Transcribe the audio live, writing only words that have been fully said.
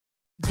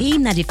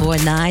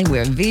V94.9,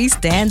 where V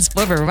stands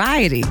for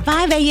variety.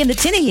 5 a.m. to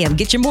 10 a.m.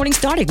 Get your morning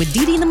started with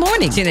Dee Dee in the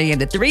morning. 10 a.m.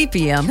 to 3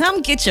 p.m.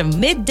 Come get your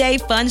midday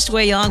fun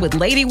sway on with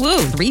Lady Wu.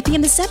 3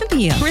 p.m. to 7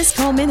 p.m. Chris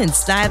Coleman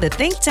inside the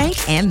Think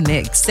Tank and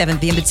Mix. 7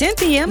 p.m. to 10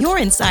 p.m. You're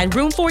inside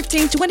Room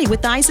 1420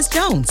 with Isis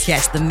Jones.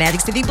 Catch the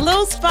Magic City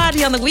Blues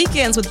party on the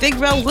weekends with Big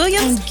Bro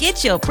Williams. And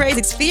get your praise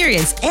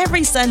experience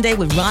every Sunday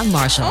with Ron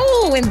Marshall.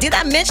 Oh, and did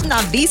I mention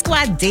our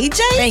V-Squad DJ?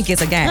 Think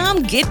it's a game.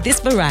 Come get this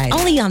variety.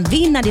 Only on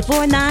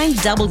V94.9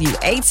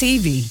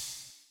 WATV.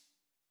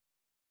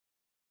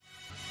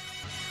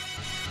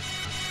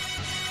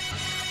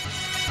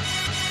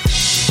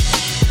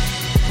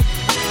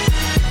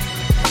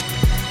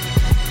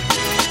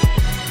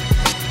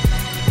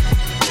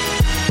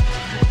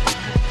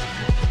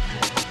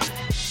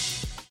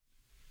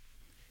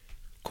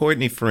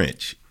 Courtney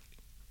French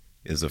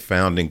is a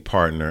founding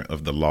partner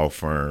of the law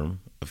firm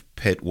of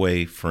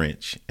Petway,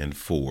 French and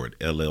Ford,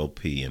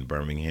 LLP in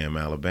Birmingham,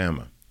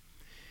 Alabama.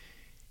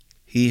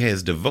 He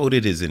has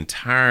devoted his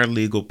entire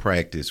legal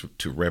practice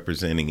to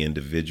representing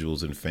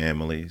individuals and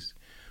families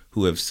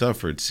who have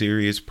suffered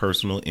serious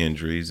personal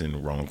injuries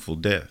and wrongful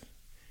death.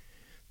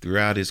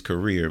 Throughout his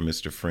career,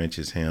 Mr. French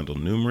has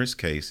handled numerous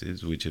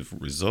cases which have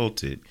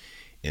resulted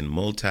in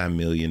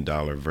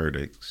multi-million-dollar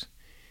verdicts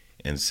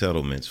and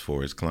settlements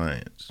for his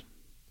clients.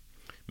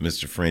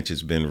 Mr. French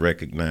has been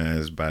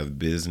recognized by the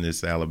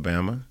Business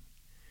Alabama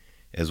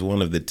as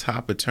one of the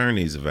top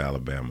attorneys of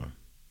Alabama.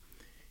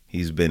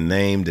 He's been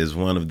named as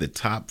one of the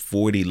top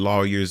 40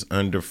 lawyers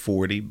under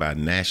 40 by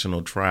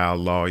National Trial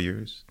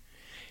Lawyers.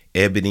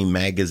 Ebony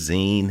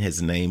Magazine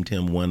has named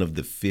him one of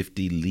the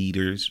 50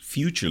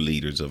 future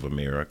leaders of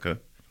America.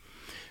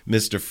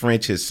 Mr.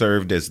 French has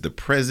served as the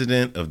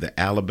president of the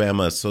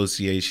Alabama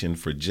Association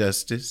for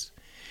Justice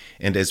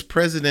and as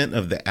president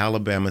of the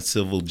Alabama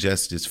Civil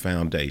Justice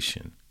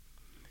Foundation.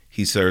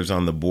 He serves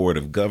on the board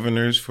of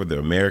governors for the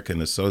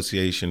American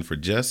Association for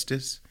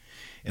Justice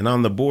and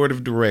on the board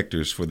of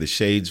directors for the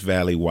Shades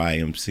Valley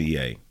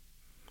YMCA.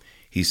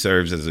 He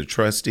serves as a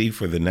trustee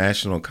for the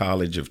National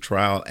College of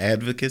Trial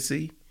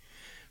Advocacy.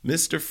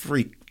 Mr.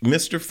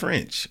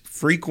 French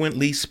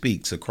frequently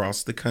speaks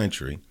across the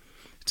country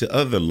to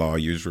other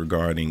lawyers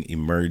regarding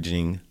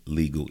emerging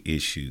legal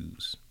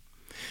issues.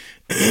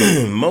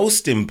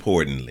 Most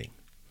importantly,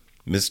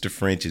 Mr.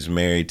 French is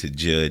married to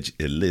Judge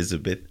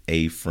Elizabeth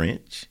A.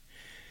 French,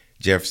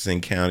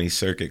 Jefferson County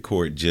Circuit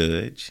Court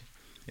Judge,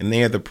 and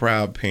they are the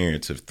proud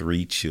parents of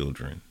 3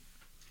 children.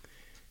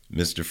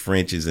 Mr.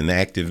 French is an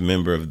active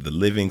member of the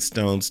Living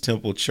Stones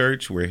Temple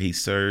Church, where he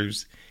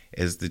serves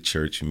as the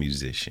church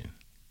musician.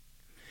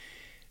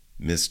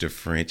 Mr.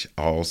 French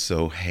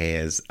also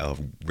has a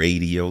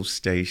radio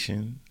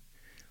station.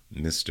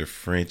 Mr.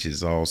 French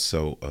is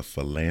also a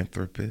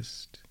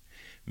philanthropist.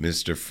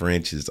 Mr.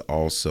 French is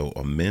also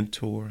a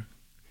mentor.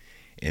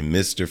 And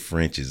Mr.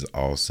 French is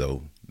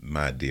also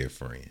my dear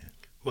friend.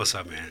 What's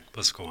up, man?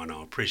 What's going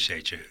on?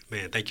 Appreciate you.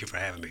 Man, thank you for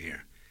having me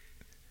here.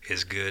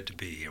 It's good to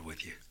be here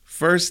with you.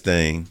 First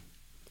thing,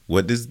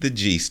 what does the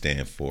G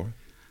stand for?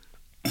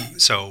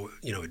 So,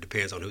 it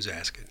depends on who's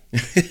asking.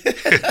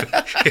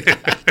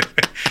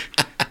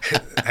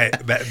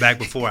 Back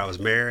before I was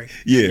married,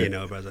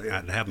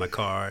 I'd have my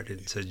card and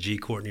it says G.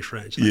 Courtney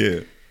French.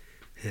 And,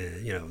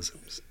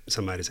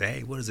 somebody say,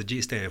 hey, what does the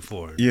G stand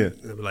for? Yeah.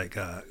 I'd be like,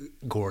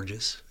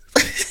 gorgeous.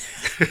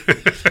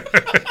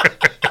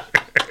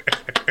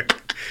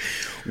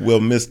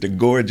 Well, Mr.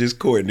 Gorgeous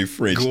Courtney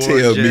French,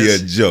 tell me a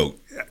joke.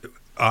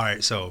 All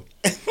right, so,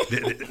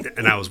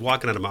 and I was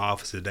walking out of my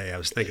office today. I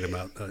was thinking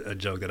about a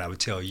joke that I would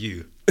tell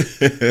you.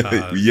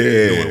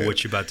 Knowing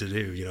what you're about to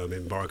do,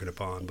 embarking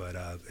upon. But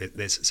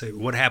they say,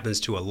 what happens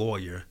to a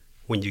lawyer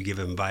when you give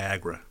him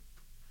Viagra?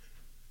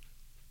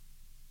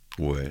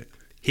 What?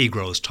 He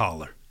grows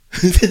taller.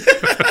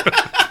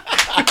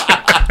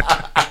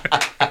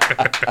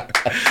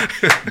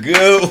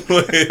 Good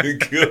one.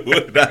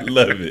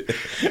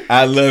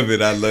 I love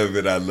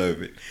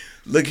it.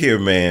 Look here,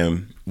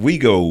 man. We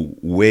go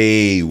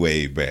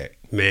way back.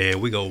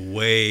 Man, we go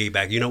way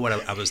back. You know what?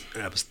 I was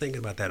thinking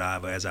about that,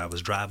 Iva, as I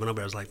was driving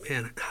over. I was like,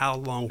 man, how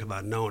long have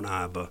I known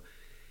Iva?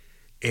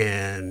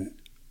 And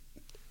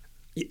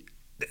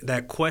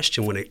that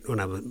question, when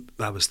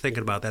I was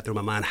thinking about that through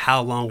my mind,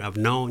 how long I've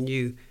known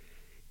you,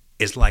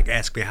 is like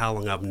asking me how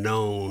long I've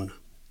known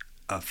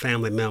a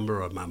family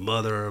member or my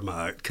mother or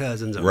my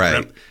cousins. Or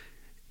right.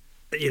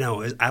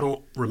 I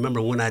don't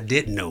remember when I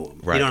didn't know them.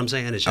 Right. You know what I'm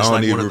saying? It's just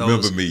like one of those. I don't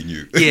even remember meeting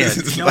you. Yeah,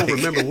 you don't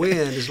remember when.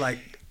 It's like,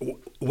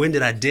 when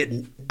did I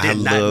did not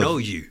know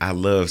you? I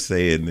love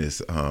saying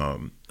this.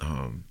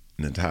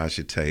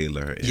 Natasha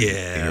Taylor and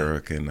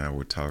Erica and I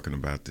were talking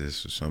about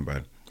this with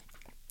somebody.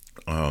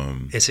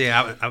 And see,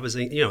 I was,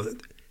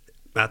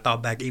 I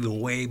thought back even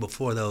way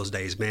before those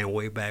days, man,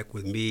 way back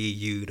with me,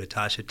 you,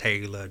 Natasha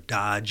Taylor,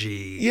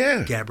 Dodgy,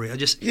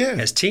 Gabrielle,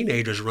 as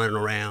teenagers running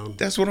around.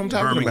 That's what I'm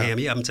talking Birmingham. about.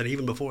 Yeah, I'm saying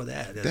even before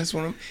that. That's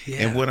what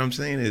and what I'm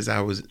saying is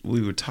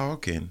we were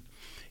talking,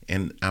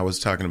 and I was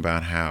talking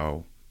about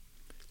how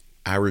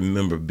I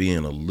remember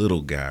being a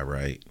little guy,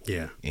 right?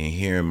 Yeah. And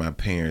hearing my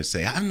parents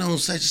say, I've known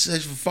such and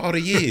such for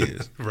 40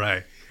 years.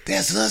 Right.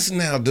 That's us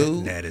now,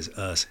 dude. That is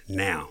us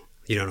now.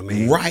 You know what I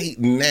mean? Right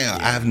now.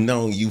 Yeah. I've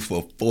known you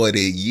for 40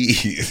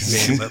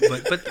 years. Man,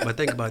 but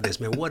think about this,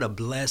 man. What a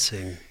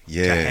blessing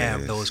to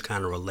have those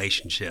kind of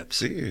relationships.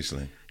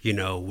 Seriously. You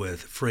know,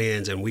 with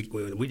friends, and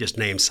we just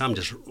named some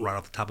just right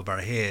off the top of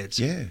our heads.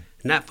 Yeah.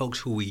 Not folks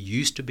who we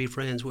used to be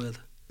friends with.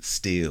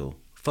 Still.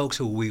 Folks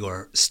who we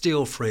are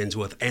still friends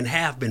with and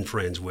have been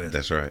friends with.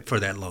 That's right. For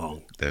that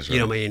long. That's right. You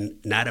know what I mean?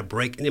 Not a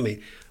break. I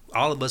mean,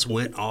 all of us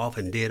went off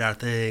and did our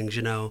things,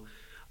 you know,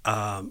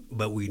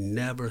 but we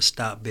never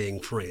stopped being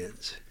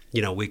friends.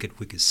 You know, we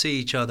could see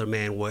each other,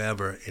 man,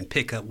 wherever, and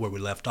pick up where we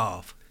left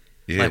off.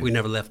 Yeah. Like we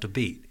never left a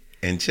beat.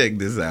 And check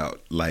this out.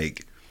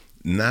 Like,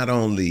 not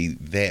only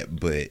that,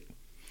 but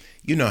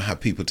you know how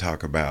people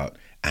talk about,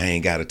 I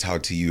ain't got to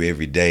talk to you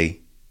every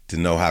day to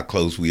know how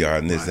close we are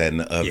and this, that,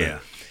 and the other. Yeah.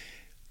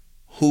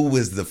 Who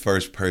was the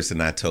first person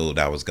I told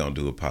I was going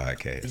to do a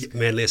podcast?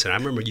 Man, listen, I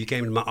remember you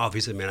came to my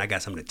office and said, man, I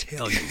got something to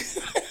tell you.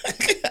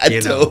 I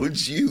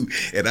told you,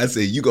 and I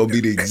said, you're going to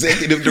be the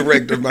executive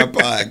director of my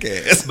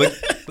podcast.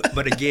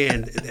 But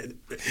again,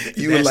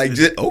 you were like,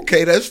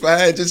 okay, that's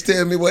fine. Just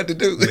tell me what to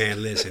do.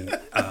 Man, listen,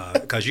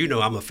 because you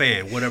know I'm a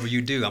fan. Whatever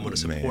you do, I'm going to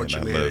support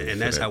you, man.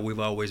 And that's how we've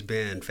always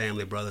been,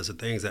 family, brothers, and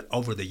things that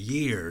over the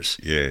years,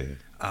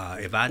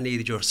 if I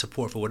needed your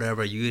support for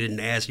whatever, you didn't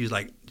ask, you was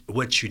like,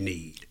 what you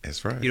need.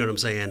 That's right. You know what I'm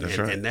saying? That's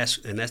right. And that's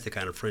the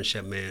kind of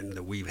friendship, man,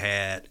 that we've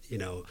had. You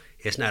know,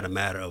 it's not a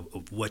matter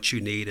of what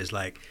you need. It's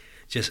like,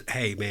 just,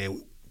 hey,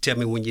 man, tell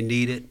me when you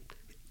need it.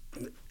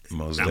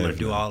 Most I'm definitely. going to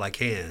do all I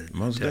can to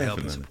help and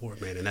definitely. support,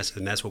 man. And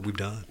that's what we've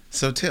done.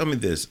 So tell me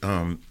this.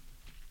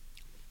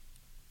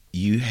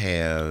 You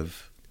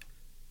have,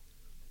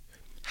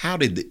 how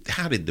did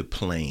the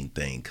plane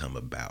thing come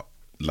about?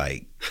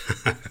 Like,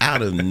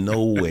 out of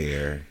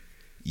nowhere,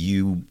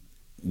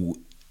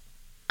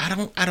 I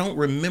don't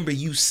remember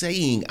you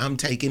saying I'm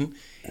taking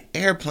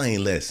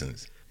airplane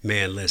lessons.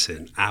 Man,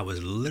 listen, I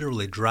was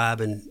literally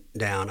driving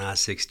down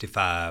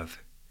I-65,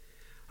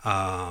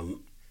 and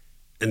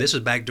this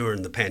was back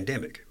during the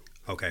pandemic.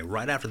 Okay,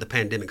 right after the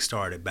pandemic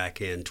started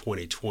back in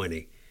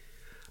 2020.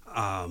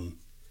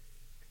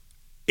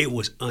 It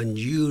was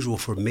unusual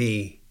for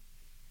me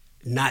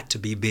not to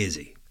be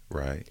busy.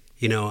 Right.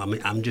 You know, I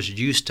mean, I'm just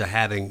used to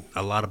having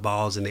a lot of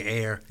balls in the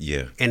air.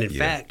 Yeah. And in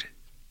fact,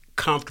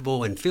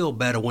 comfortable and feel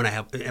better when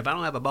if I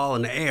don't have a ball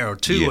in the air or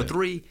two or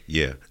three,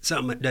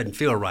 something doesn't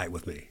feel right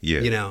with me. Yeah.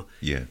 You know?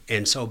 Yeah.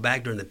 And so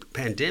back during the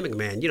pandemic,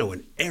 man, you know,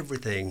 when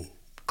everything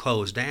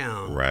closed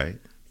down, right.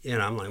 You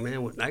know, I'm like,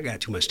 man, I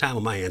got too much time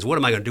on my hands. What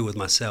am I going to do with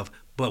myself?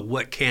 But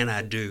what can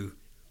I do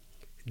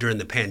during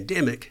the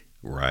pandemic?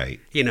 Right.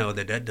 You know,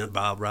 that doesn't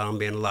involve around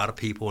being a lot of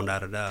people and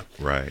da-da-da.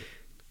 Right.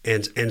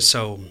 And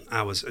so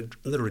I was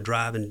literally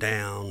driving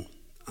down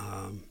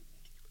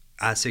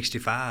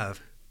I-65,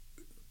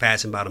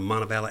 passing by the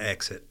Montevallo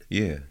exit.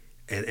 Yeah.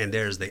 And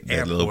there's the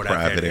that airport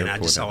out there. And I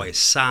just saw a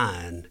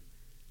sign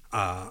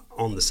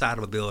on the side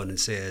of a building that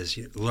says,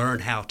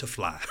 learn how to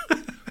fly.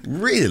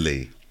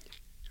 Really?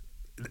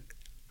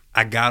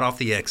 I got off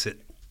the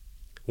exit,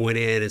 went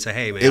in and said,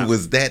 hey, man. It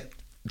was that,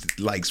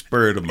 like,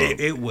 spurred them up.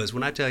 It was,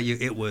 when I tell you,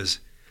 it was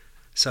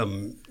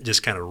some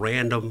just kind of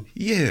random.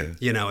 Yeah.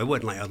 You know, it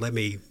wasn't like, let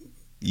me.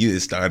 You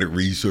had started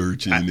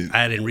researching it.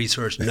 I didn't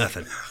research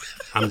nothing.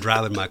 I'm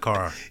driving my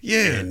car.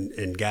 Yeah.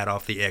 And got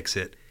off the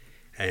exit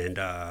and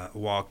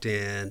walked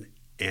in.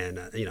 And,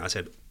 I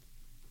said,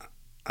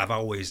 I've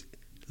always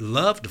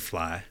loved to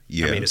fly.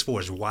 Yeah. I mean, as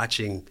far as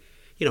watching,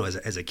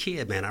 as a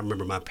kid, man, I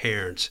remember my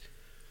parents,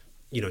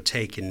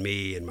 taking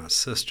me and my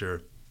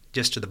sister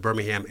just to the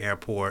Birmingham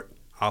airport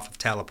off of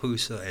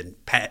Tallapoosa and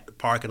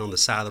parking on the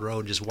side of the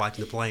road, just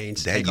watching the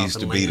planes. That used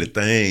to be the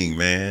thing,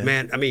 man.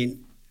 Man, I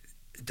mean,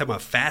 talking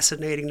about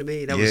fascinating to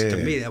me. That was to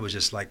me. That was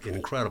just like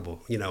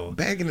incredible.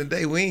 Back in the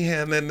day, we ain't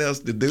had nothing else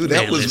to do.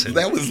 Man,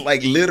 that was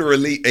like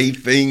literally a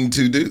thing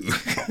to do.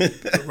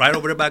 Right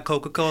over there by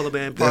Coca-Cola,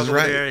 man. Park over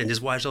right. there and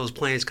just watch those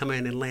planes come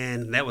in and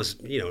land. That was,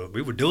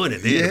 we were doing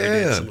it then. Yeah, we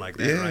did something like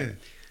that,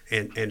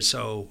 right? And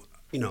so,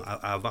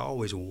 I've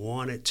always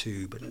wanted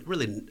to, but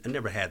really, I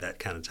never had that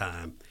kind of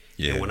time.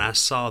 Yeah. And when I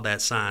saw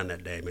that sign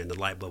that day, man, the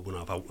light bulb went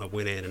off. I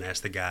went in and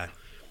asked the guy,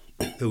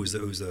 who's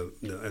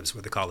that's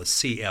what they call a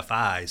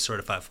CFI,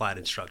 Certified Flight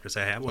Instructor. I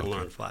said, hey, I want to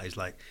learn to fly. He's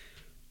like,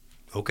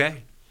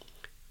 okay.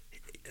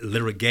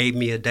 Literally gave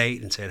me a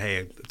date and said, hey,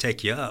 I'll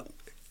take you up.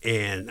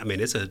 And, I mean,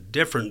 it's a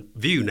different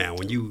view now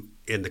when you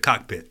in the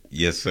cockpit.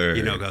 Yes, sir.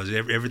 Because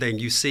everything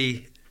you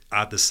see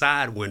out the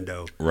side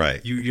window,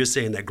 right? You're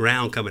seeing that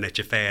ground coming at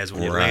you fast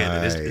when you're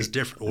landing. It's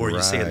different. Or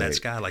you're seeing that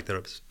sky like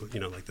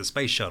like the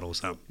space shuttle or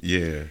something.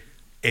 Yeah.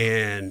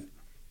 And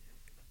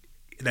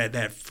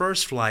that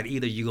first flight,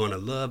 either you're going to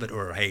love it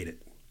or hate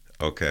it.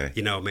 Okay.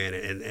 Man,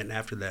 and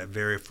after that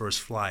very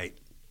first flight,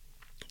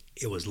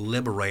 it was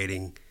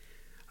liberating.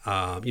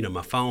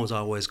 My phone's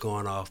always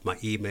going off, my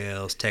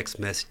emails, text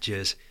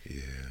messages. Yeah.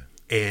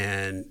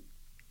 And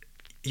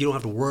you don't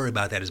have to worry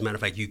about that. As a matter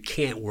of fact, you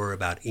can't worry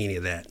about any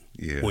of that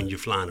when you're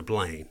flying a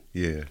plane.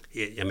 Yeah.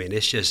 I mean,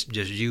 it's just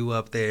you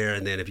up there,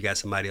 and then if you got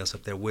somebody else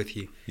up there with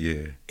you.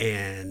 Yeah.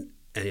 And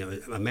you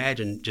know,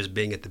 imagine just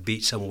being at the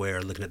beach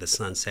somewhere, looking at the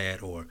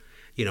sunset, or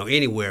you know,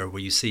 anywhere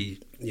where you see,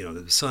 you know,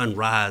 the sun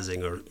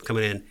rising or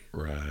coming in.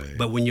 Right.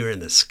 But when you're in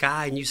the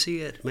sky and you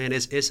see it, man,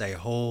 it's a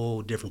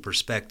whole different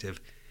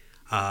perspective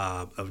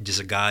of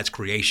just a God's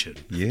creation.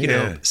 Yeah. You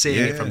know,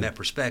 seeing it from that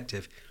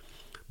perspective.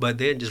 But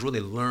then just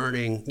really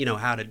learning, you know,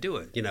 how to do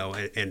it, you know.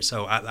 And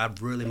so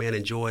I've really, man,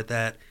 enjoyed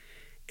that.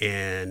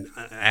 And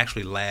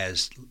actually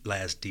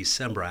last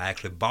December, I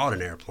actually bought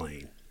an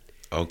airplane.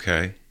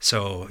 Okay.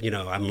 So, you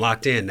know, I'm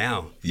locked in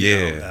now. Yeah.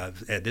 You know,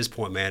 at this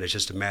point, man, it's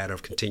just a matter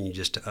of continuing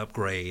just to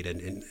upgrade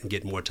and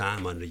get more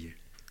time under you.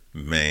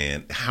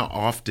 Man, how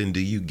often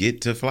do you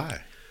get to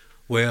fly?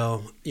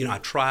 Well, you know, I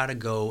try to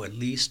go at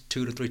least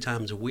 2 to 3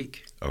 times a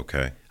week.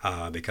 Okay.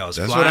 Because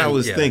that's flying, what I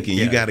was thinking.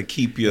 You got to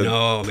keep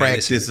your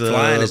practice up.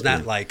 Flying is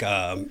not like,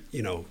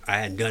 you know, I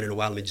hadn't done it in a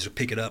while. Let me just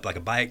pick it up like a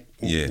bike.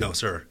 Yeah. No,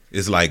 sir.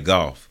 It's like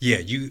golf. Yeah,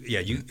 you.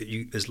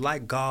 It's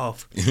like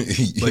golf,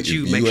 but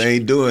you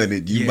ain't doing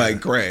it. You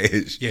might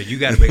crash. Yeah, you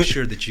got to make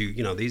sure that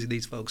you know,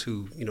 these folks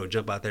who, you know,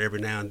 jump out there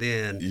every now and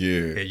then.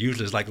 Yeah. And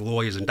usually it's like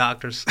lawyers and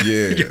doctors.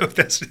 Yeah. You know,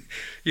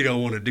 you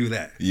don't want to do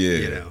that. Yeah.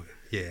 You know.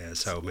 Yeah.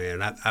 So,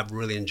 man, I've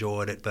really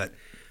enjoyed it, but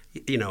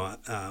you know,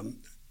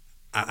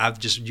 I've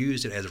just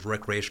used it as a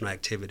recreational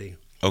activity.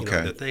 Okay.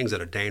 You know, the things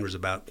that are dangerous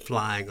about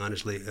flying,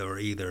 honestly, are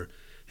either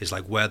it's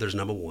like weather's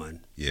number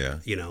one. Yeah.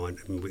 You know,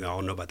 and we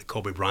all know about the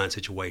Kobe Bryant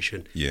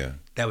situation. Yeah.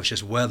 That was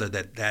just weather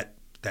that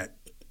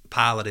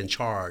pilot in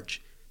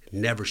charge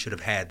never should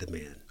have had them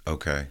in.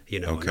 Okay.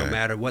 You know, no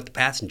matter what the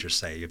passengers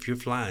say, if you're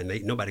flying,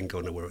 nobody can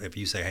go nowhere if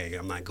you say, "Hey,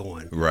 I'm not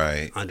going."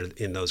 Right.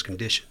 In those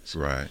conditions.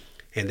 Right.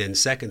 And then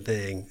second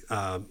thing,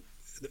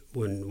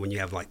 when you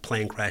have like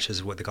plane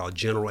crashes, what they call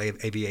general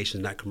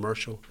aviation, not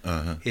commercial,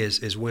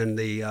 is when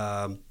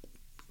the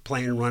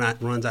plane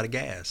runs out of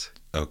gas.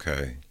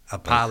 Okay. A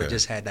pilot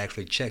just had to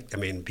actually check. I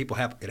mean,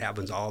 it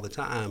happens all the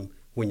time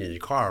when you're in your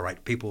car,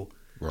 right? People.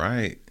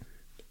 Right.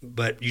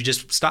 But you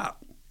just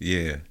stop.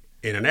 Yeah.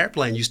 In an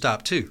airplane, you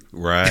stop too.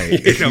 Right.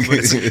 You know, but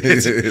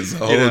it's a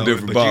whole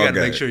different ballgame. But you got to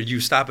make sure you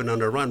stopping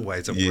under a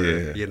runway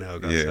somewhere. Yeah. You know,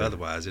 because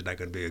otherwise it's not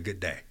going to be a good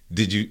day.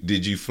 Did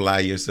you fly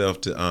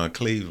yourself to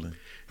Cleveland?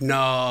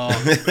 No,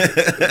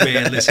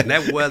 man. Listen,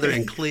 that weather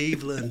in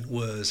Cleveland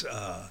was.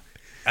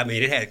 I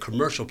mean, it had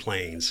commercial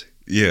planes.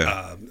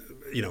 Yeah.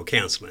 You know,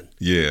 canceling.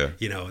 Yeah.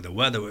 You know, the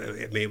weather.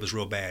 I mean, it was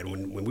real bad.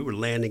 When we were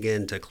landing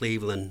into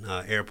Cleveland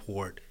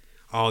Airport,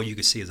 all you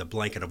could see is a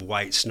blanket of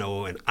white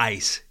snow and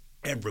ice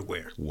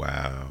everywhere.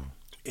 Wow.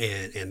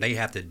 And they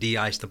have to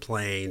de-ice the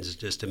planes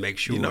just to make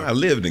sure. You know, I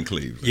lived in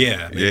Cleveland.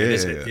 Yeah. I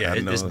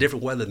mean, I it's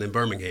different weather than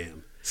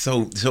Birmingham.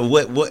 So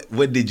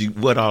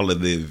what all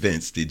of the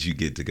events did you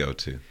get to go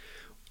to?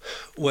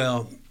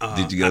 Well,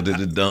 did you go to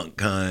the dunk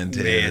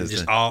contest? Man,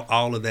 just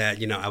all of that.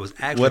 You know, I was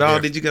actually. What all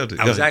did you go to?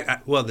 The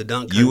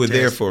dunk contest. You were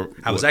there for.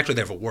 I was actually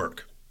there for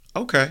work.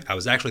 Okay. I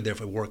was actually there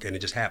for work, and it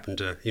just happened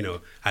to, you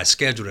know, I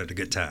scheduled it at a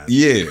good time.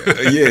 Yeah,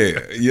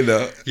 you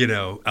know. You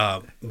know,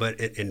 but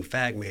in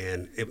fact,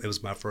 man, it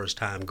was my first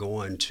time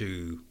going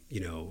to, you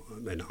know,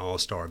 an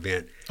all-star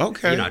event.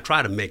 Okay. You know, I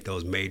try to make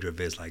those major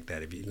events like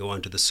that. If you go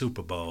into the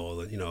Super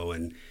Bowl, you know,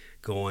 and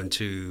going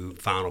to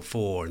Final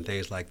Four and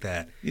things like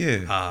that.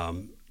 Yeah.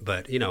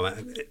 But, you know, I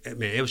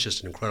mean, it was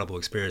just an incredible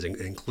experience.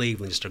 And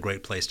Cleveland, just a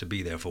great place to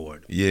be there for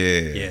it.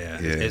 Yeah.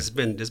 It's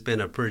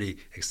been a pretty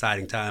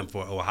exciting time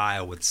for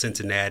Ohio with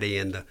Cincinnati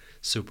and the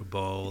Super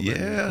Bowl. Yeah.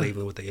 And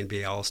Cleveland with the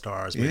NBA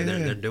All-Stars. Man,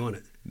 they're doing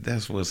it.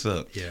 That's what's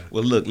up. Yeah.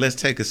 Well, look, let's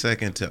take a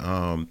second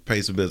to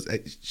pay some bills.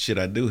 Hey, should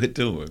I do it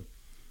to him?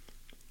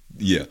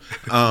 Yeah.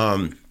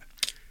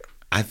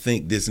 I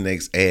think this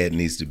next ad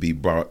needs to be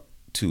brought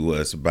to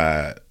us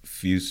by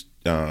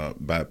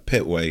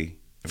Petway.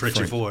 French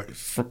and Ford.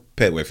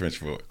 Petway French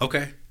and Ford.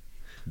 Okay.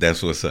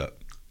 That's what's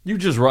up. You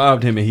just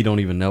robbed him and he don't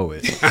even know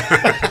it.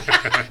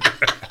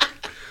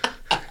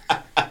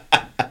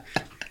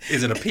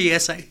 Is it a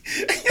PSA?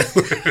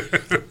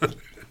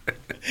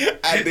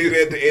 I do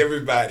that to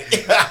everybody.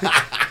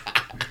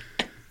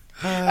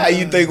 How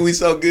you think we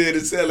so good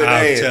at selling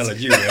ads? I'm telling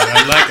you, man.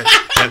 I like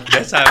it.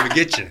 That's how we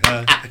get you.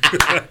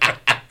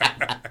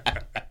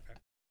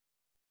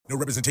 No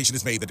representation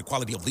is made that the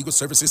quality of legal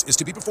services is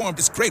to be performed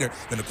is greater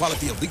than the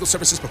quality of legal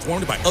services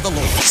performed by other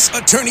lawyers.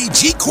 Attorney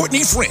G.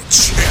 Courtney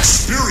French.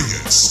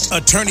 Experienced.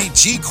 Attorney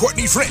G.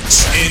 Courtney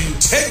French.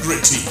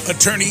 Integrity.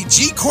 Attorney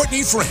G.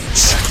 Courtney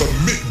French.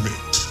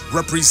 Commitment.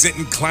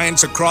 Representing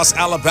clients across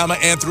Alabama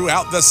and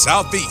throughout the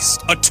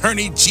Southeast.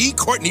 Attorney G.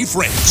 Courtney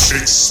French.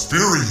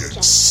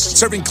 Experience.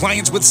 Serving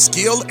clients with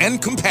skill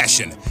and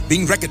compassion.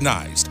 Being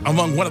recognized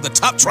among one of the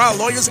top trial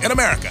lawyers in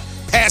America.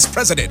 Past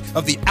president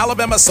of the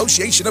Alabama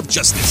Association of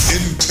Justice.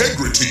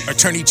 Integrity.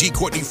 Attorney G.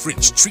 Courtney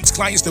French treats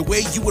clients the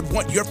way you would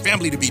want your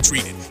family to be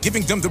treated,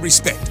 giving them the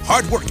respect,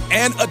 hard work,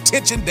 and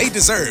attention they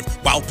deserve,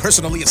 while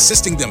personally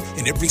assisting them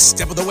in every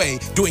step of the way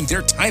during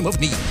their time of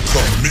need.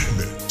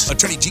 Commitment.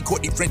 Attorney G.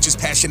 Courtney French's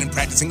passion in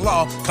practicing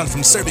law comes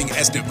from serving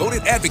as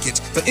devoted advocates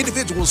for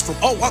individuals from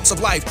all walks of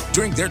life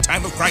during their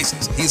time of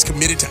crisis. He is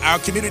committed to our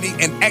community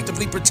and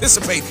actively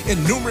participate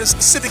in numerous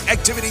civic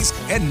activities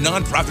and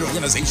nonprofit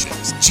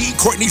organizations. G.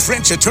 Courtney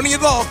French, attorney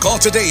at law. Call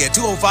today at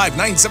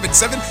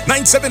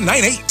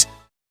 205-977-9798.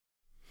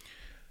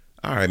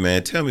 All right,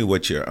 man. Tell me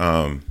what your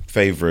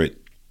favorite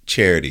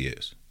charity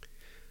is.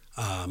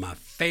 My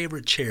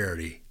favorite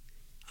charity,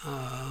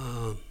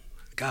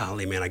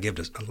 golly, man, I give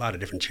to a lot of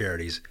different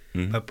charities,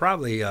 but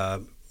probably,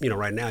 right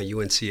now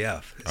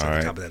UNCF is at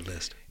the top of that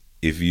list.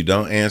 If you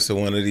don't answer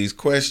one of these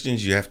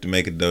questions, you have to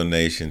make a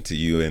donation to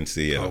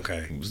UNCF.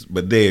 Okay.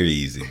 But they're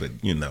easy. But,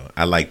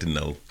 I like to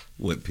know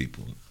what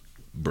people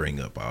bring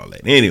up all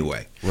that.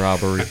 Anyway.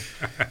 Robbery.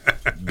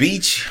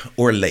 Beach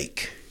or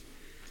lake?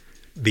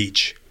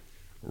 Beach.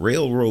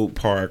 Railroad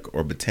Park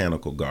or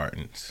Botanical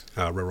Gardens?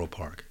 Railroad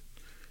Park.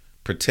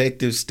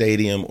 Protective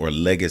Stadium or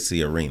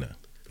Legacy Arena?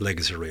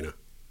 Legacy Arena.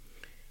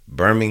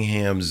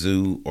 Birmingham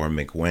Zoo or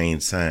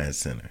McWayne Science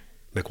Center?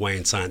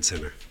 McWayne Science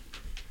Center.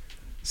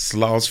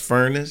 Sloss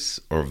Furnace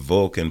or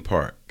Vulcan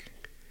Park?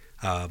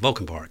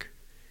 Vulcan Park.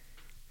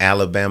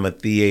 Alabama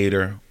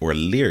Theater or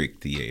Lyric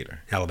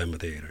Theater? Alabama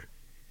Theater.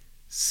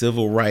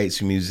 Civil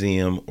Rights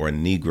Museum or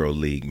Negro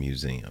League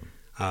Museum?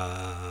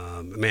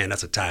 Man,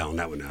 that's a tie on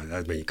that one now.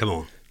 I mean, come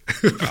on.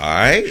 All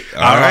right.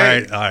 All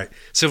right.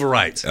 Civil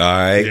rights. All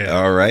right. Yeah.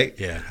 All right.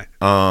 Yeah.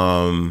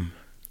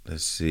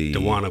 Let's see.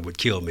 Dewana would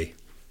kill me.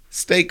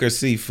 Steak or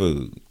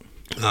seafood?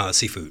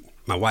 Seafood.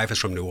 My wife is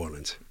from New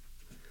Orleans.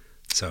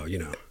 So,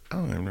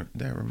 Oh,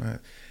 that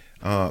reminds.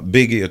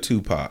 Biggie or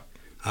Tupac?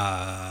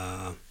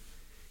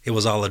 It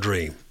was all a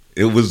dream.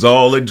 It was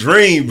all a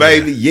dream,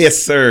 baby. Yeah.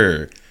 Yes,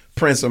 sir.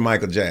 Prince or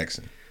Michael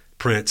Jackson?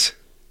 Prince.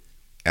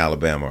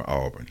 Alabama or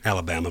Auburn?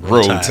 Alabama.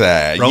 Roll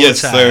Tide. Yes,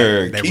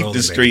 sir. Keep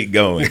the streak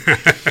going.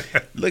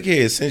 Look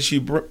here, since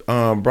you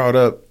brought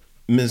up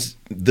the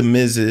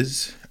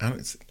Mrs.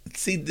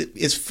 See,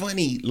 it's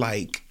funny,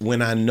 like,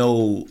 when I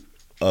know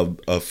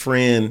a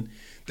friend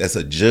that's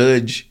a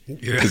judge,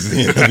 because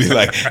then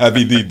I'd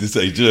be needing to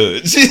say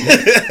judge.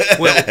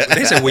 Well,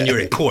 they say when you're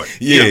in court.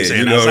 You know what I'm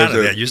saying? Outside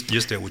of that,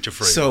 you're still with your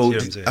friends. So, you know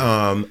what I'm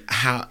saying?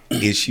 how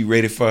is she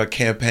ready for a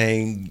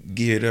campaign,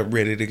 geared up,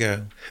 ready to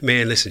go?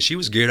 Man, listen, she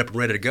was geared up and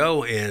ready to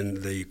go,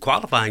 and the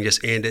qualifying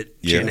just ended.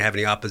 She didn't have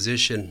any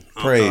opposition.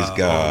 Praise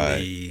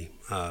God.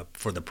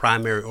 For the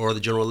primary or the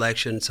general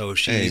election, so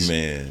she's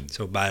Amen.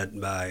 So by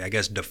I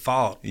guess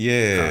default,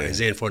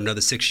 is in for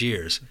another 6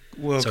 years.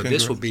 Well, so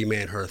this will be,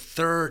 man, her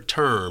third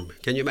term.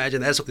 Can you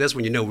imagine? That's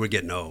when you know we're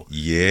getting old.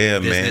 Yeah,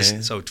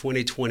 man. So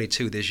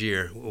 2022 this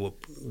year will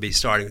be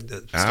starting.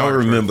 I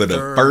remember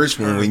the first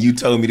one when you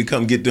told me to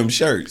come get them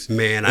shirts.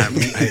 Man,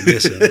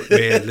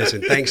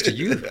 listen. Thanks to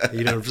you.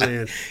 You know what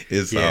I'm saying?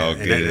 It's all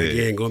good. And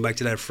again, going back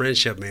to that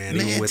friendship, man.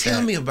 Man,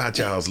 tell me about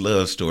y'all's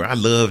love story. I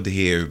love to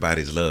hear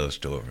everybody's love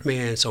story.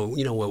 Man, so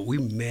you know what? We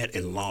met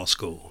in law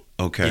school.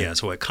 Okay. Yeah,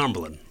 so at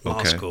Cumberland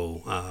Law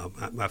School,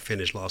 I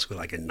finished law school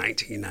like in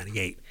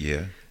 1998.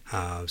 Yeah.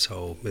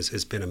 So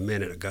it's been a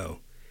minute ago,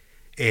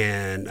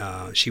 and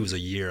she was a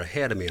year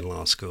ahead of me in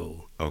law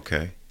school.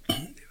 Okay.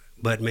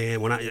 But man,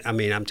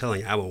 I'm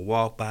telling you, I would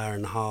walk by her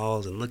in the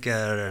halls and look at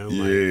her, and I'm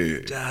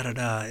like, da da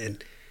da,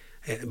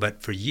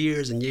 but for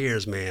years and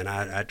years, man,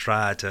 I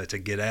tried to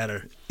get at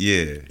her.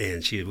 Yeah.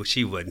 And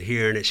she wasn't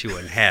hearing it. She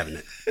wasn't having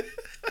it.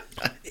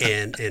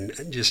 And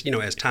just,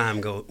 as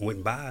time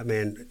went by,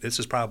 man, this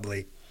is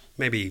probably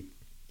maybe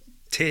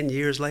 10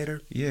 years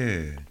later.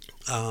 Yeah.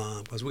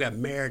 Because we got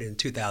married in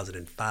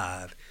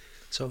 2005.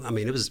 So,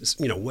 it was,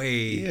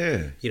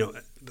 way,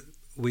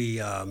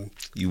 we...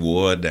 you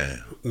wore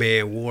down.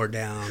 Man, wore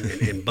down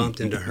and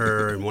bumped into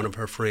her and one of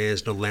her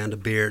friends, Nolanda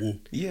Bearden.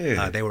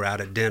 Yeah. They were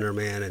out at dinner,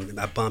 man, and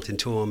I bumped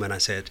into them, and I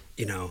said,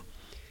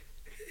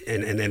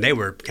 and they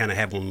were kind of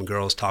having when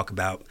girls talk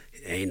about,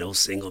 ain't no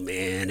single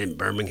man in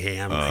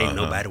Birmingham, ain't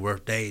nobody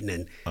worth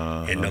dating,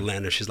 and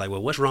Nolanda, she's like,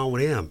 well, what's wrong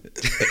with him?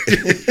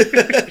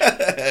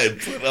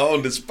 Put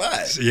on the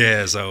spot.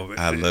 Yeah, so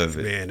I love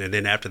it, man. And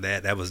then after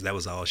that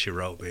was all she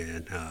wrote,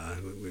 man.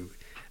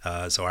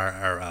 So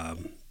our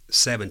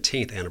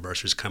 17th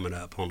anniversary is coming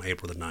up on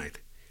April the 9th.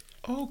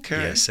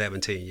 Okay. Yeah,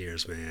 17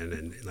 years, man.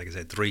 And like I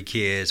said, 3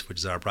 kids, which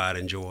is our pride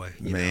and joy.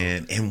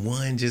 Man, and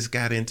one just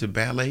got into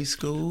ballet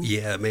school?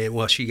 Yeah, man.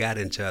 Well, she got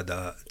into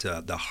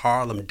the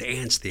Harlem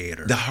Dance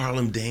Theater. The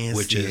Harlem Dance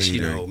Which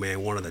Theater. is,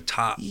 man, one of the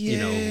top,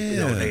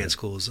 dance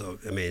schools. So,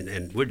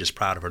 and we're just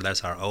proud of her.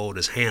 That's our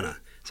oldest, Hannah.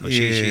 So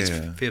she's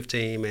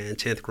 15, man,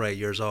 10th grade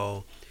years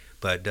old,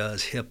 but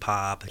does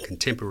hip-hop and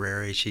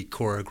contemporary. She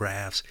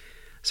choreographs.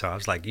 So I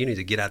was like, you need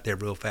to get out there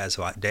real fast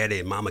so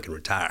Daddy and Mama can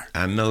retire.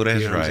 I know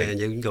that's you know right. What I'm saying?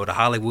 You can go to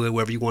Hollywood,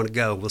 wherever you want to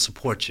go. We'll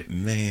support you.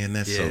 Man,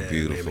 that's so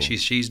beautiful. Man, but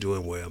she's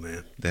doing well,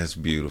 man. That's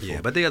beautiful.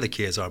 Yeah, but the other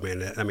kids are,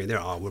 man.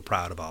 We're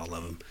proud of all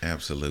of them.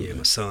 Absolutely. Yeah,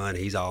 my son,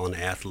 he's all an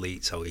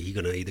athlete, so he's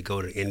gonna either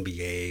go to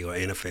NBA or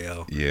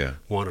NFL. Yeah.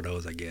 One of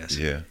those, I guess.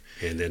 Yeah.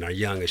 And then our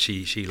youngest,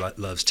 she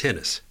loves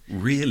tennis.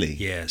 Really?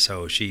 Yeah.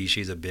 So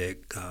she's a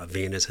big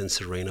Venus and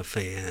Serena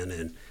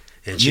fan,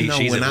 And she's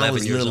when I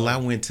was little, old. I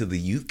went to the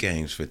youth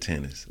games for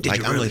tennis. Did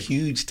you really? I'm a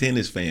huge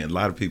tennis fan. A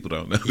lot of people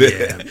don't know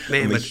that. Yeah,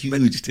 man, I'm a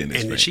huge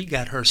tennis fan. And she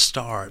got her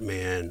start,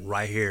 man,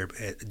 right here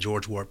at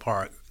George Ward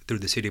Park through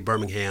the city of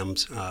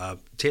Birmingham's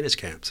tennis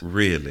camps.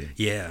 Really?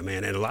 Yeah,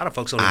 man. And a lot of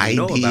folks don't even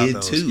know about those. I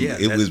did too. Yeah,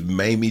 it was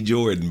Mamie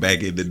Jordan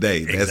back in the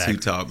day. That's exactly. who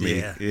taught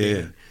me.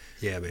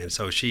 Yeah, man.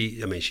 So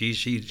she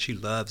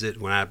loves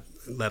it. When I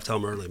left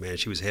home early, man,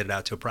 she was headed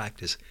out to a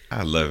practice.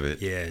 I love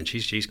it. Yeah, and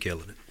she's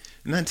killing it.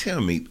 Now tell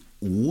me,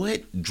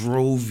 what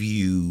drove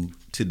you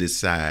to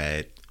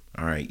decide,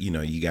 all right,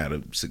 you got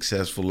a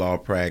successful law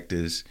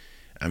practice.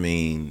 I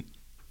mean,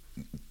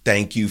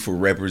 thank you for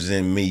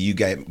representing me. You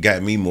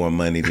got me more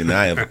money than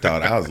I ever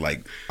thought. I was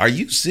like, are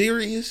you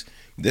serious?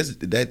 That's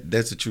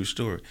a true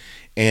story.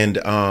 And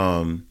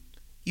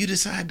you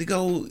decided to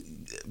go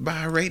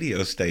buy a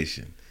radio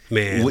station.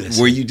 Man,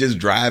 were you just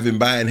driving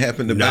by and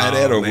happened to buy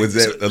that, or was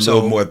that a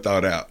little more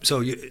thought out?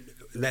 So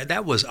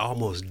that was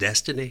almost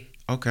destiny.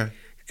 Okay.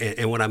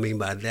 And what I mean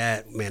by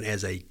that, man,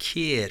 as a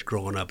kid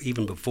growing up,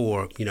 even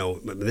before,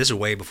 this is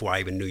way before I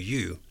even knew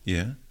you.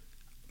 Yeah.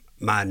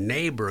 My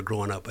neighbor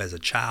growing up as a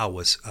child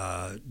was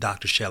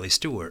Dr. Shelley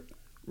Stewart.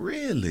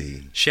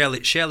 Really?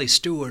 Shelley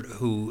Stewart,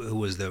 who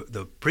was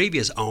the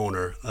previous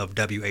owner of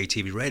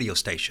WATV radio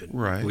station.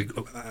 Right.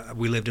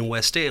 We lived in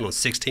West End on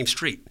 16th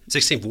Street,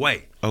 16th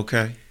Way.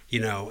 Okay.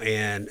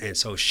 And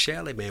so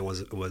Shelley, man,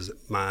 was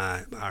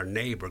our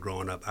neighbor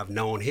growing up. I've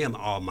known him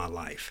all my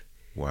life.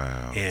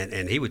 Wow.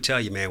 And he would tell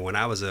you, man, when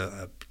I was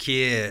a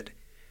kid,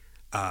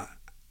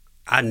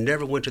 I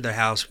never went to their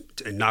house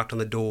and knocked on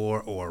the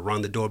door or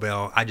rung the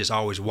doorbell. I just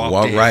always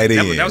walked in. Right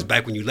in. That was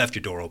back when you left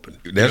your door open.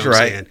 That's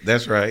right.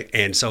 That's right.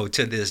 And so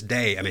to this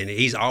day, I mean,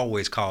 he's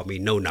always called me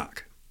No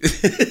Knock. He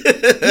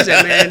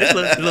said, man, this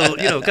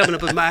little coming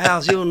up at my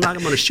house, you don't knock,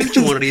 I'm going to shoot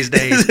you one of these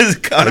days.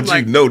 Called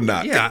you No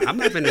Knock. Yeah, I'm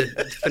not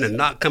finna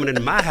knock coming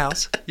into my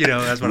house.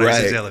 That's what I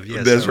used to tell him.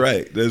 Yeah, That's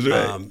right. That's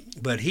right.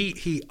 But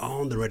he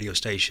owned the radio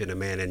station, and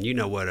man, and you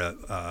know what?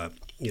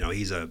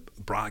 He's a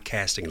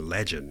broadcasting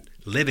legend,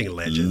 living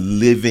legend.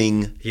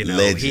 Living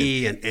legend.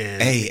 He and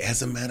hey,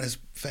 as a matter of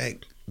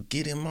fact,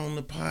 get him on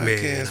the podcast.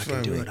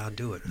 Man, for me. I'll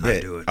do it.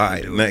 All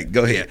right, Matt,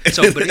 go ahead. Yeah.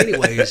 So, but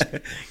anyways,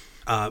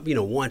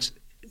 once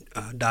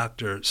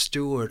Dr.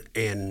 Stewart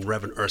and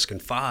Reverend Erskine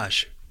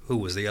Fosh, who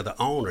was the other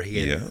owner,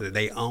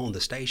 they owned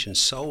the station,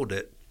 sold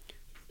it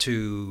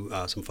to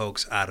some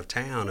folks out of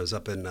town. It was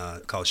up in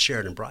called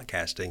Sheridan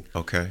Broadcasting.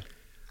 Okay.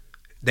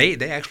 They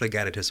actually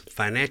got into some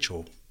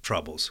financial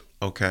troubles.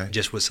 Okay.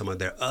 Just with some of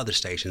their other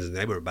stations, and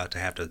they were about to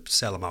have to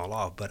sell them all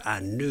off. But I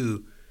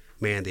knew,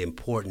 man, the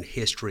important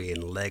history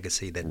and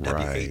legacy that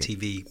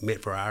WATV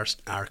meant for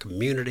our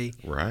community.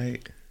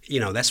 Right.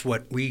 That's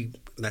where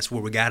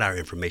we got our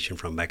information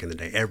from back in the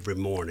day. Every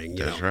morning,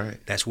 That's right.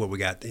 That's where we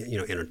got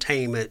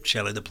entertainment.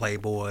 Shelley the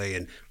Playboy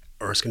and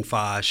Erskine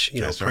Fosh.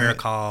 That's Prayer right.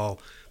 Call.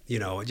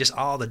 Just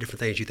all the different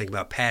things you think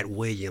about. Pat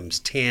Williams,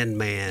 Tin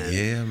Man.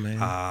 Yeah,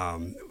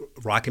 man.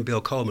 Rockin' Bill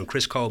Coleman,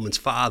 Chris Coleman's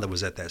father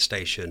was at that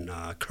station.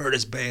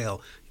 Curtis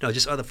Bale,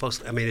 just other folks.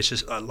 I mean, it's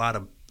just a lot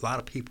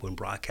of people in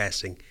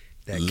broadcasting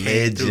that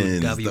came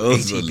through WATV.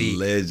 Those are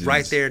legends.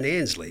 Right there in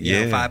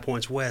Inslee, 5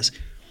 Points West.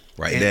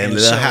 Right there in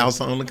the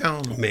house on the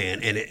corner.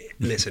 Man, and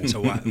listen.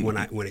 So when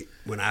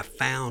I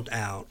found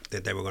out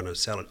that they were going to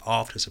sell it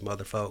off to some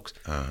other folks,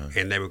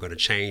 and they were going to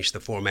change the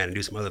format and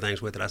do some other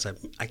things with it, I said,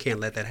 I can't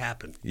let that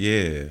happen.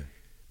 Yeah.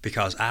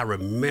 Because I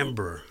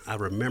remember,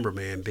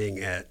 man, being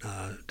at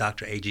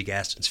Dr. A.G.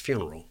 Gaston's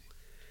funeral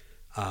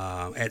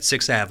at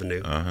 6th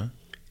Avenue,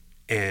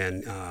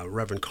 and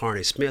Reverend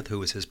Carney Smith, who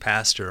was his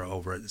pastor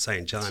over at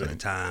St. John at the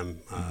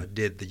time,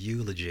 did the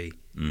eulogy.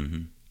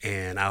 Mm-hmm.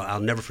 And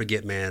I'll never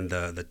forget, man,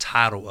 the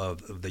title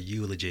of the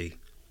eulogy,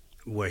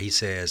 where he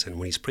says, and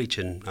when he's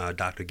preaching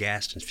Dr.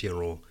 Gaston's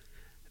funeral,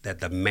 that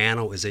the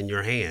mantle is in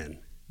your hand.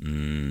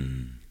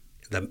 Mm.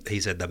 He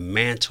said, the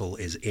mantle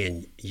is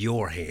in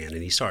your hand.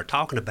 And he started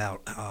talking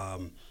about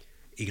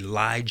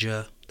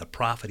Elijah, the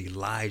prophet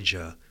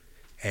Elijah,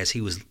 as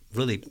he was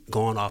really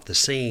going off the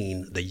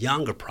scene, the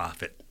younger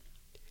prophet,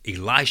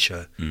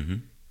 Elisha,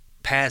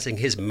 passing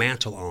his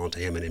mantle on to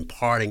him and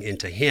imparting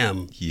into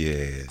him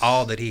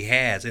all that he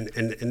has.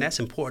 And that's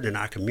important in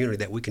our community,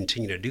 that we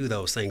continue to do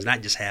those things,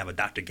 not just have a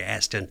Dr.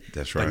 Gaston,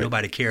 that's right, but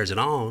nobody carries it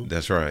on.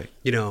 That's right.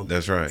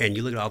 That's right. And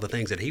you look at all the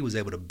things that he was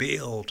able to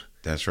build.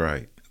 That's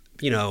right.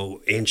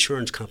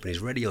 Insurance companies,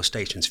 radio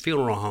stations,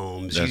 funeral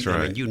homes. That's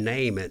right. I mean, you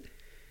name it.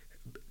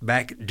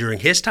 Back during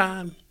his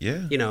time,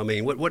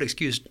 what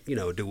excuse,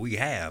 do we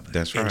have?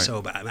 That's right. And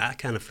so I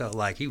kind of felt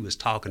like he was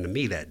talking to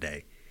me that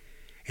day.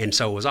 And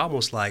so it was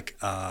almost like,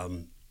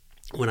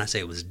 when I say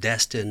it was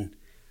destined,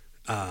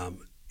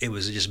 it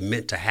was just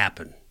meant to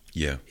happen.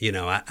 Yeah.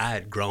 I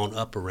had grown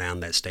up around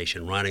that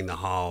station, running the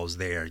halls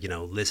there,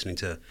 listening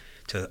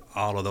to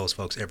all of those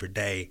folks every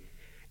day.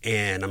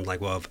 And I'm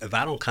like, well, if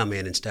I don't come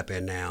in and step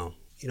in now,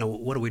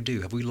 what do we do?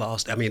 Have we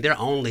lost? I mean, there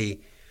are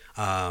only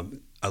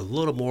a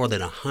little more than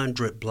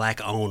 100 black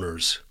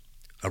owners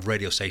of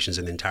radio stations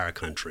in the entire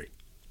country.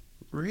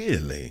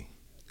 Really?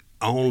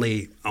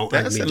 only.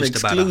 That's an just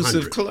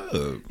exclusive about 100.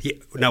 club. Yeah,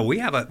 no, we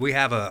have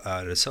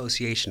an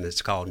association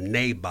that's called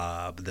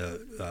NABOB,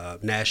 the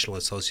National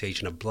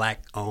Association of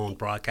Black-Owned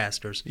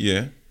Broadcasters.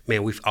 Yeah.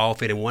 Man, we all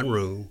fit in one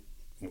room.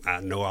 I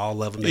know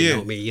all of them. They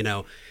know me,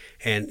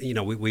 and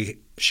we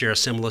share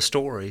similar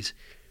stories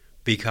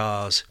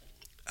because,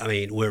 I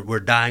mean, we're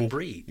a dying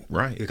breed,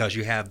 right? Because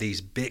you have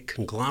these big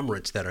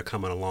conglomerates that are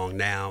coming along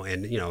now,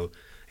 and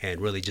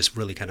and really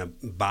kind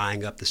of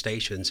buying up the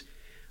stations,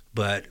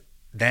 but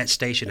that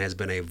station has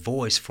been a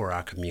voice for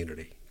our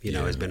community.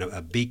 Has been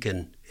a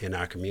beacon in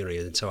our community,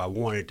 and so I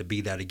wanted to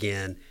be that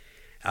again.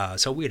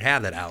 So we'd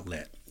have that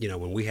outlet,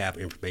 when we have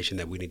information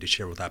that we need to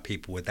share with our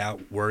people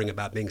without worrying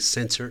about being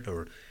censored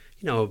or,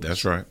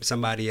 that's right.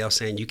 Somebody else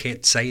saying you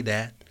can't say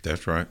that.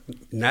 That's right.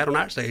 Not on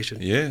our station.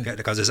 Yeah.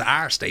 Because it's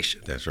our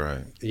station. That's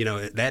right.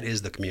 That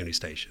is the community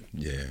station.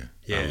 Yeah.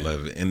 I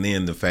love it. And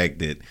then the fact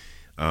that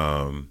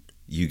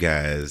you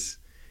guys,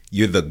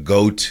 you're the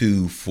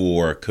go-to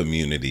for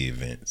community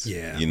events.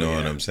 Yeah. You know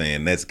what I'm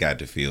saying? That's got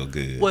to feel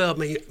good. Well, I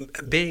mean,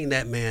 being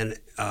that, man,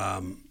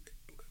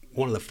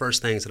 one of the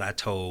first things that I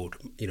told,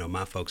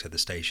 my folks at the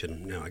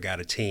station, I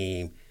got a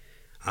team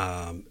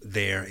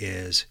there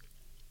is,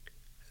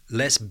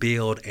 let's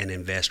build and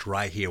invest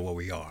right here where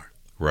we are.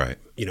 Right.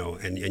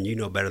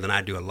 And better than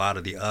I do, a lot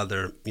of the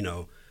other,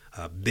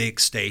 big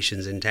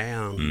stations in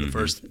town, the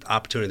first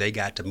opportunity they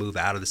got to move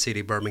out of the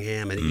city of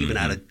Birmingham and even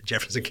out of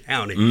Jefferson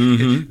County,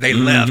 they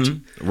left.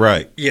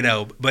 Right.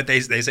 But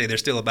they say they're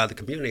still about the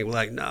community. We're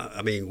like, no,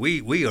 I mean,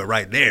 we are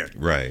right there.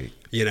 Right.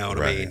 You know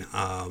what I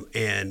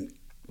mean?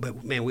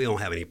 But man, we don't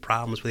have any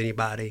problems with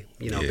anybody,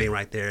 being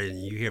right there.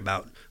 And you hear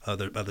about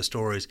other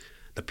stories.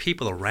 The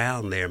people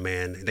around there,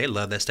 man, they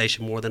love that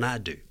station more than I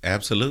do.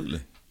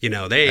 Absolutely. They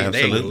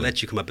wouldn't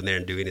let you come up in there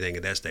and do anything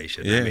at that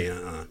station. Yeah. I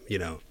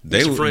mean,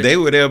 they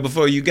were there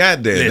before you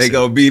got there. They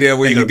gonna be there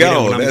when you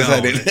go. That's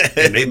how they.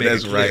 They make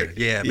that's it right.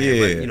 Clear.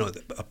 Yeah, man.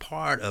 But a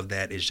part of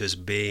that is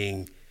just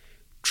being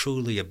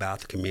truly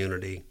about the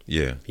community.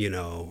 Yeah.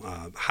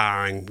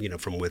 Hiring,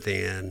 from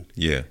within.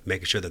 Yeah.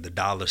 Making sure that the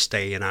dollars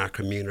stay in our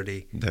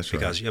community. That's right.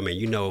 Because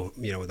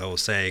the old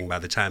saying, by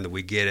the time that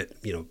we get it,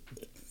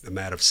 a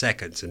matter of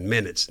seconds and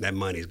minutes, that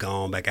money's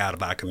gone back out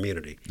of our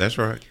community. That's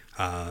right.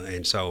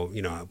 And so,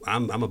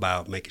 I'm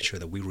about making sure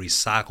that we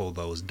recycle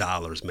those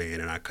dollars,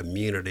 man, in our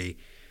community,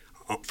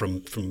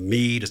 from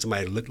me to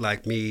somebody that look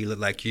like me, look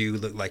like you.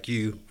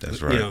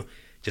 That's right.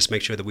 Just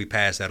make sure that we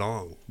pass that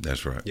on.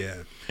 That's right. Yeah.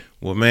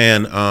 Well,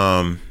 man,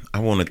 I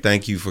want to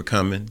thank you for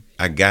coming.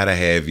 I gotta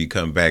have you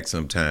come back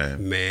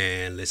sometime.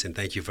 Man, listen,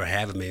 thank you for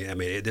having me. I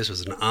mean, this was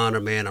an honor,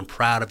 man. I'm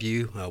proud of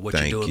you. What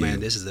you're doing, man.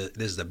 This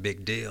is a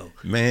big deal,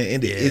 man.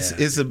 And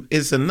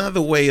it's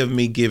another way of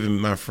me giving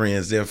my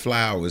friends their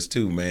flowers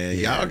too, man.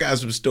 Yeah. Y'all got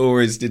some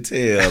stories to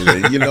tell,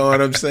 and you know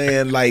what I'm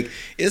saying? Like,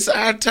 it's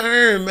our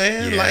turn,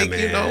 man. Yeah,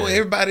 man.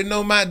 Everybody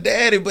know my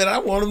daddy, but I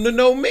want them to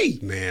know me.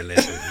 Man,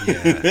 listen,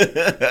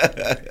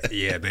 yeah,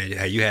 yeah, man.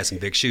 Hey, you had some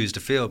big shoes to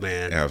fill,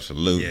 man.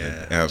 Absolutely,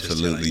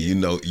 absolutely. You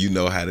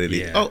know how that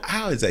is. Oh,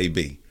 how is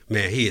AB?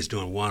 Man, he is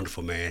doing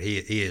wonderful, man. He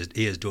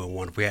is doing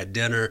wonderful. We had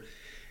dinner,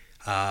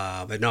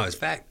 but no, in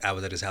fact, I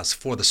was at his house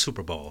for the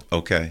Super Bowl.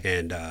 Okay.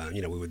 And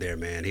we were there,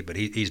 man.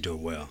 He's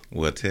doing well.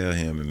 Well, tell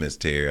him and Miss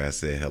Terry I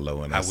said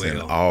hello, and I send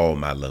will. all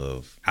my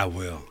love. I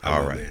will.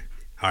 All right, man.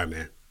 All right,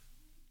 man.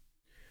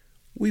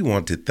 We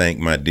want to thank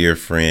my dear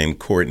friend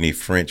Courtney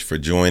French for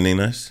joining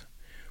us.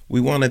 We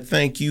want to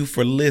thank you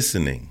for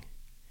listening.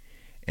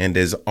 And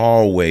as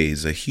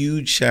always, a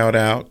huge shout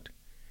out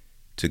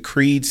to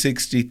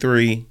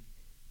Creed63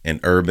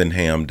 and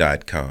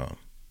urbanham.com.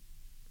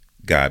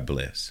 God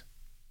bless.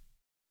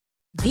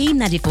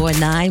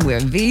 V94.9, where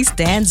V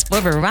stands for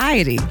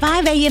variety.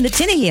 5 a.m. to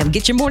 10 a.m.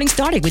 Get your morning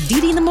started with Dee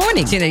Dee in the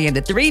morning. 10 a.m.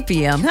 to 3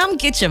 p.m. Come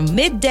get your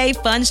midday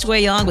fun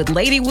sway on with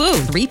Lady Wu.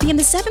 3 p.m.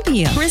 to 7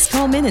 p.m. Chris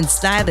Coleman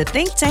inside the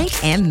Think Tank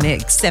and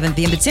Mix. 7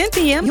 p.m. to 10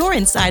 p.m. You're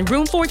inside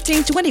Room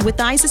 1420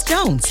 with Isis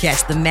Jones.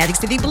 Catch the Magic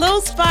City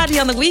Blues party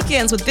on the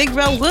weekends with Big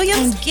Bro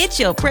Williams. And get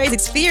your praise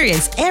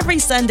experience every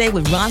Sunday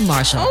with Ron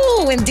Marshall.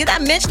 Oh, and did I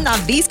mention our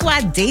V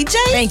Squad DJ?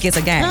 Think it's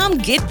a game. Come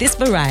get this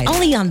variety.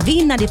 Only on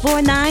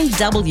V94.9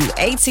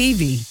 WATV.